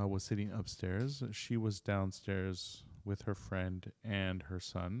was sitting upstairs. She was downstairs with her friend and her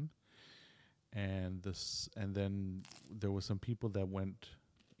son. And then there were some people that went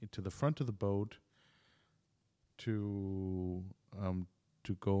into the front of the boat to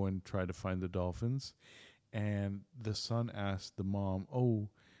go and try to find the dolphins. And the son asked the mom,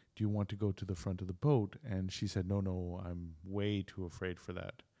 do you want to go to the front of the boat? And she said, no, I'm way too afraid for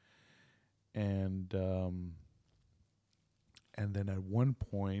that. And then at one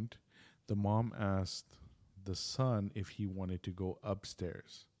point, the mom asked the son if he wanted to go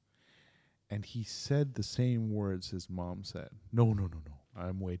upstairs. And he said the same words his mom said. No,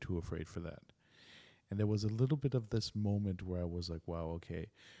 I'm way too afraid for that. And there was a little bit of this moment where I was like, wow, okay,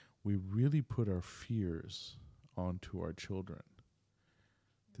 we really put our fears onto our children.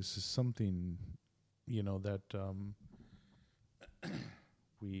 This is something, that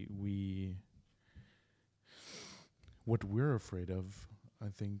we what we're afraid of, I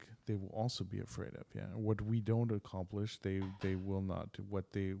think they will also be afraid of. Yeah, what we don't accomplish, they will not. What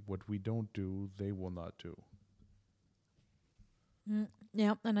we don't do, they will not do.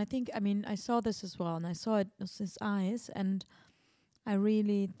 Yeah, and I think, I saw this as well, and I saw it with his eyes, and I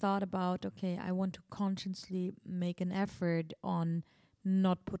really thought about, okay, I want to consciously make an effort on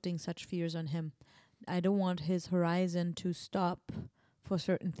not putting such fears on him. I don't want his horizon to stop for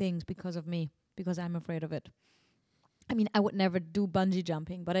certain things because of me, because I'm afraid of it. I would never do bungee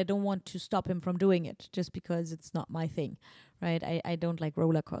jumping, but I don't want to stop him from doing it just because it's not my thing, right? I don't like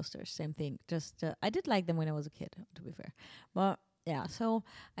roller coasters, same thing. Just I did like them when I was a kid, to be fair. But yeah, so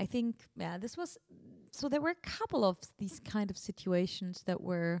I think, so there were a couple of these kind of situations that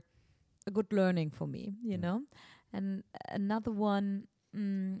were a good learning for me, you know? And another one,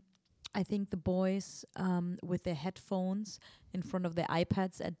 I think the boys with their headphones in front of their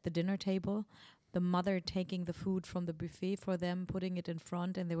iPads at the dinner table, the mother taking the food from the buffet for them, putting it in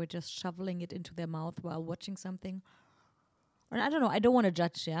front, and they were just shoveling it into their mouth while watching something. And I don't know, I don't want to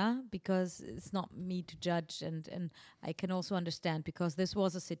judge, because it's not me to judge, and I can also understand, because this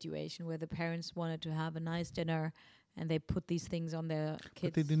was a situation where the parents wanted to have a nice dinner, and they put these things on their kids.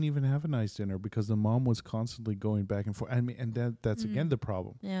 But they didn't even have a nice dinner because the mom was constantly going back and forth. And that's again the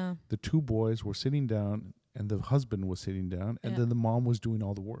problem. Yeah. The 2 boys were sitting down, and the husband was sitting down, and then the mom was doing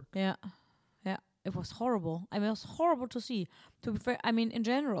all the work. Yeah. It was horrible. It was horrible to see. To be fair, in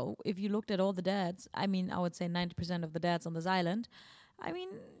general, if you looked at all the dads, I would say 90% of the dads on this island,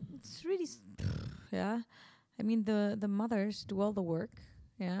 it's really, the mothers do all the work.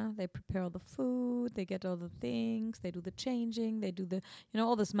 Yeah, they prepare all the food, they get all the things, they do the changing, they do the,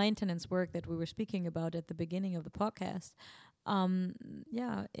 all this maintenance work that we were speaking about at the beginning of the podcast.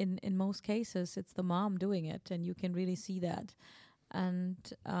 In most cases, it's the mom doing it, and you can really see that. And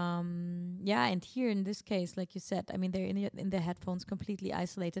and here in this case, like you said, I mean, they're in their headphones, completely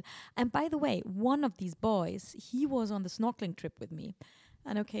isolated. And by the way, one of these boys, he was on the snorkeling trip with me.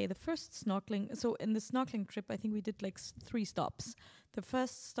 And okay, the first snorkeling, so in the snorkeling trip, I think we did like 3 stops. The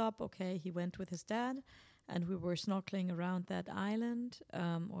first stop, okay, he went with his dad, and we were snorkeling around that island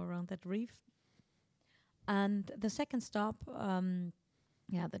or around that reef. And the second stop,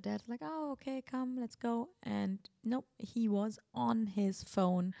 the dad's like, oh, okay, come, let's go. And nope, he was on his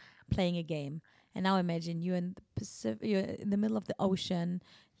phone playing a game. And now imagine you're in the Pacific, you're in the middle of the ocean,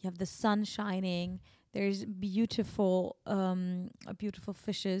 you have the sun shining, there's beautiful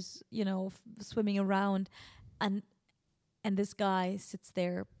fishes, swimming around, and this guy sits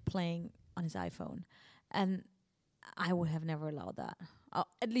there playing on his iPhone. And I would have never allowed that.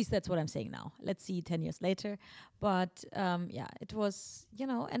 At least that's what I'm saying now. Let's see 10 years later. But it was,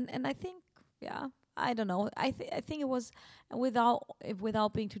 and I think, I don't know. I think it was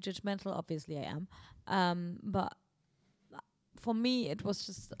without being too judgmental. Obviously, I am. But for me, it was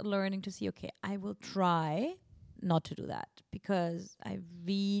just learning to see, okay, I will try not to do that, because I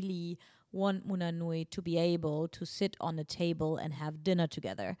really want Munanui to be able to sit on a table and have dinner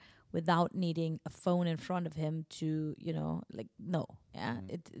together without needing a phone in front of him to,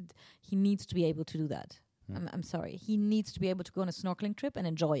 he needs to be able to do that. I'm sorry. He needs to be able to go on a snorkeling trip and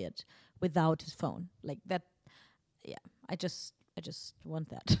enjoy it without his phone. Like that. Yeah. I just want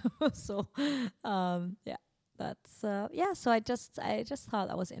that. So, that's so I just thought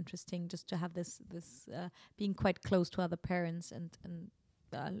that was interesting, just to have this being quite close to other parents and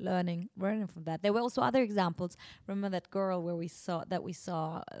learning from that. There were also other examples. Remember that girl where we saw that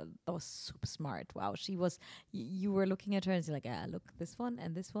was super smart. Wow, she was. You were looking at her and you're like, look, this one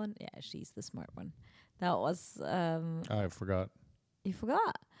and this one. Yeah, she's the smart one. That was. I forgot. You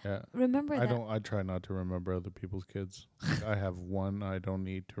forgot. Yeah. Remember that? I try not to remember other people's kids. I have one. I don't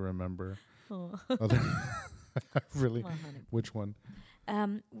need to remember. Oh. Really? Which one?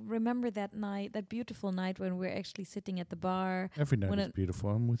 Remember that night, that beautiful night when we're actually sitting at the bar? Every night is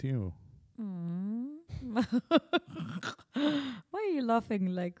beautiful. I'm with you. Why are you laughing?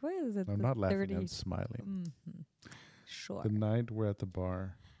 Like, why is it? I'm not laughing. I'm smiling. Mm-hmm. Sure. The night we're at the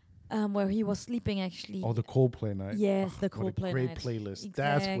bar. Where he was sleeping, actually. Oh, the Coldplay night. Yes, the Coldplay night. Great playlist. Exactly.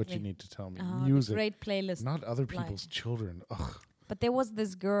 That's what you need to tell me. Music. Great playlist. Not other people's children. Ugh. But there was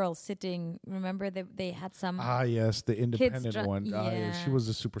this girl sitting. Remember, they had some. Yes, the independent one. Yeah. She was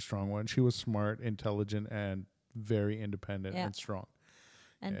a super strong one. She was smart, intelligent, and very independent and strong.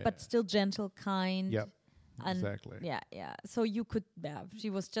 But still gentle, kind. Yep. Exactly. Yeah. So you could, she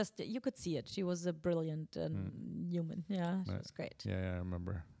was just, you could see it. She was a brilliant human. Yeah, she was great. Yeah, I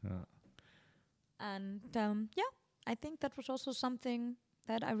remember. Yeah. And I think that was also something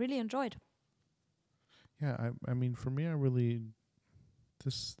that I really enjoyed. Yeah, I mean, for me, I really.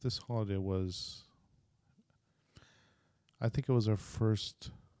 This holiday was, I think it was our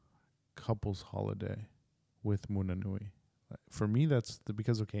first couples holiday with Munanui. For me, that's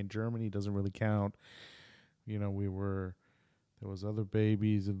because in Germany doesn't really count. There was other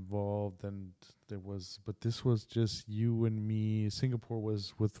babies involved, and but this was just you and me. Singapore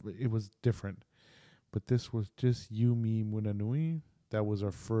it was different, but this was just you, me, Munanui. That was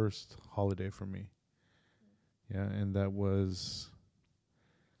our first holiday for me. Yeah, and that was.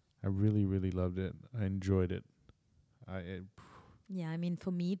 I really, really loved it. I enjoyed it. I mean, for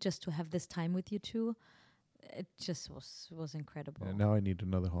me, just to have this time with you two, it just was incredible. Yeah, now I need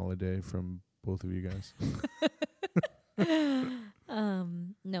another holiday from both of you guys.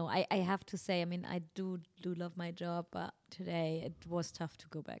 No, I have to say, I mean, I do love my job, but today it was tough to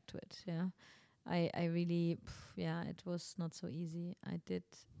go back to it. Yeah, I really, it was not so easy. I did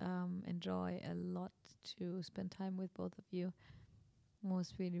enjoy a lot to spend time with both of you. It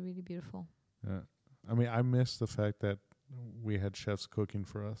was really, really beautiful. Yeah, I mean, I miss the fact that we had chefs cooking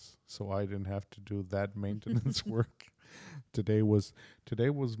for us, so I didn't have to do that maintenance work. Today was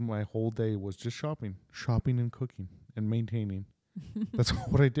my whole day was just shopping and cooking and maintaining. That's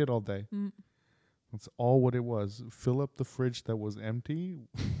what I did all day. That's all what it was. Fill up the fridge that was empty,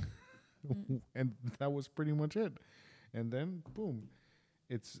 and that was pretty much it. And then, boom,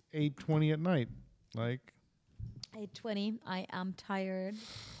 it's 8:20 at night. Like 8:20. I am tired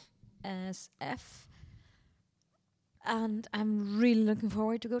as F. And I'm really looking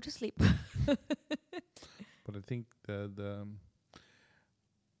forward to go to sleep. But I think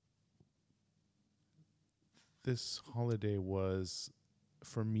this holiday was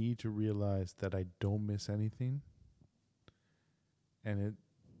for me to realize that I don't miss anything. And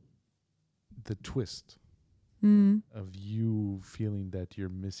the twist of you feeling that you're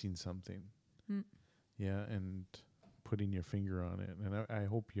missing something. Yeah, and putting your finger on it. And I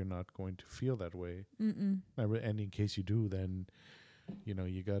hope you're not going to feel that way. Mm-mm. And in case you do, then,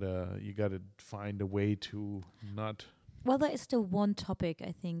 you gotta find a way to not. Well, there is still one topic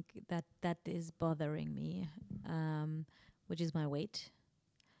I think that is bothering me, which is my weight,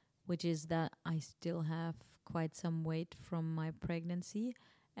 which is that I still have quite some weight from my pregnancy.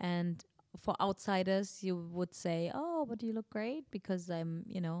 And for outsiders, you would say, oh, but you look great because I'm,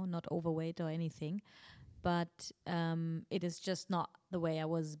 not overweight or anything. But it is just not the way I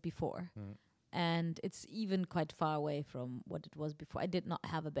was before. Mm. And it's even quite far away from what it was before. I did not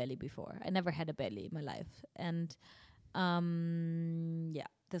have a belly before. I never had a belly in my life. And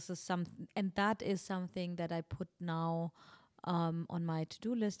this is something, and that is something that I put now on my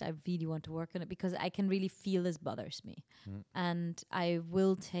to-do list. I really want to work on it because I can really feel this bothers me. And I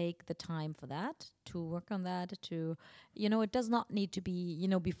will take the time for that, to work on that, it does not need to be,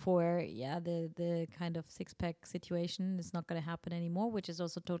 before, the kind of six-pack situation is not going to happen anymore, which is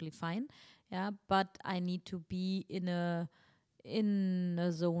also totally fine. Yeah, but I need to be in a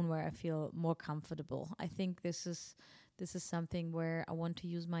zone where I feel more comfortable. I think this is something where I want to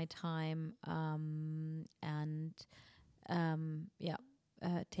use my time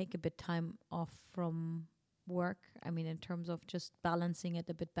take a bit time off from work. I mean, in terms of just balancing it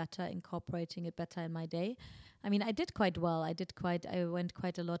a bit better, incorporating it better in my day. I mean, I did quite well. I went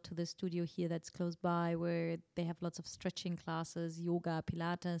quite a lot to the studio here that's close by, where they have lots of stretching classes, yoga,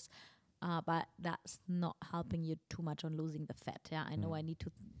 Pilates, but that's not helping you too much on losing the fat. Yeah, I know I need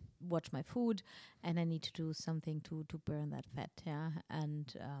to watch my food, and I need to do something to burn that fat. Yeah,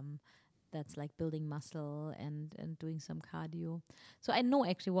 and that's like building muscle and doing some cardio. So I know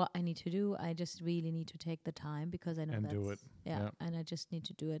actually what I need to do. I just really need to take the time because I know and that's, do it. Yeah, and I just need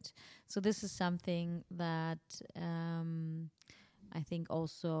to do it. So this is something that I think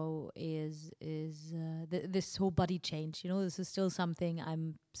also is this whole body change. This is still something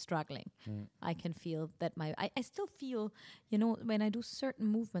I'm struggling. I can feel that I still feel, when I do certain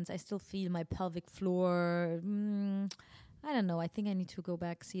movements, I still feel my pelvic floor. I don't know. I think I need to go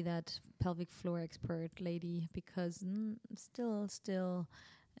back, see that pelvic floor expert lady, because still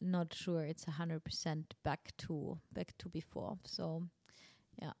not sure it's 100% back to before. So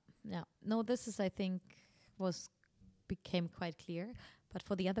yeah. No, this is, I think, became quite clear. But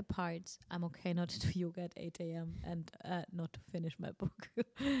for the other parts, I'm okay not to do yoga at 8 a.m. and not to finish my book,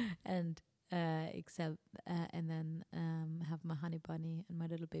 and except and then have my honey bunny and my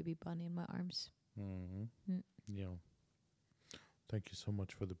little baby bunny in my arms. Mm-hmm. Yeah. Thank you so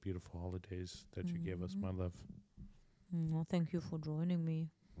much for the beautiful holidays that you gave us, my love. Well, thank you for joining me.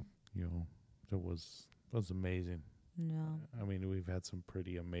 That was amazing. Yeah. I mean, we've had some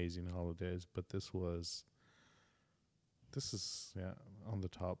pretty amazing holidays, but this is on the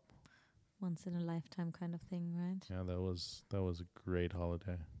top. Once in a lifetime kind of thing, right? Yeah, that was a great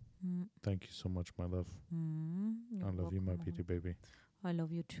holiday. Thank you so much, my love. I love you, my beauty baby. I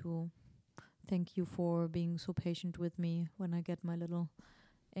love you too. Thank you for being so patient with me when I get my little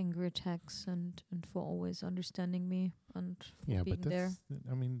anger attacks, and for always understanding me and for being there.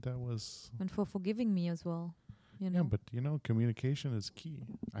 I mean, that was... And for forgiving me as well. Yeah, but communication is key.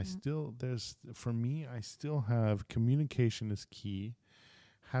 I still have communication is key.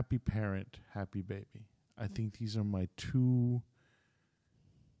 Happy parent, happy baby. I think these are my two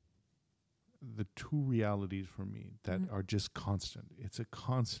realities for me that are just constant. It's a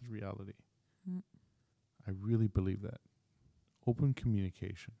constant reality. I really believe that. Open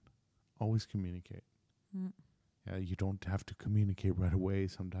communication. Always communicate. You don't have to communicate right away.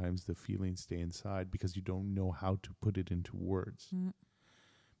 Sometimes the feelings stay inside because you don't know how to put it into words.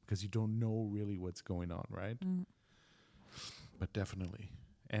 Because you don't know really what's going on, right? But definitely.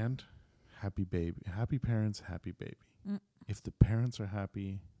 And happy baby. Happy parents, happy baby. If the parents are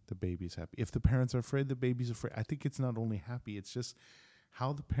happy, the baby's happy. If the parents are afraid, the baby's afraid. I think it's not only happy, it's just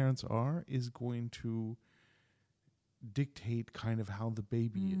how the parents are is going to dictate kind of how the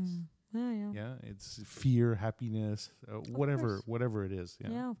baby is. Yeah, it's fear, happiness, whatever it is.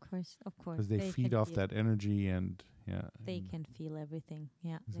 Yeah, of course. Because they feed off that energy, and they can feel everything.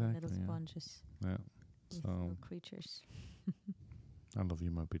 Yeah, exactly, they're little sponges. Yeah, so little creatures. I love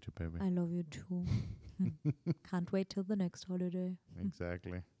you, my beauty baby. I love you too. Can't wait till the next holiday.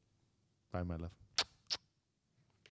 Exactly. Bye, my love.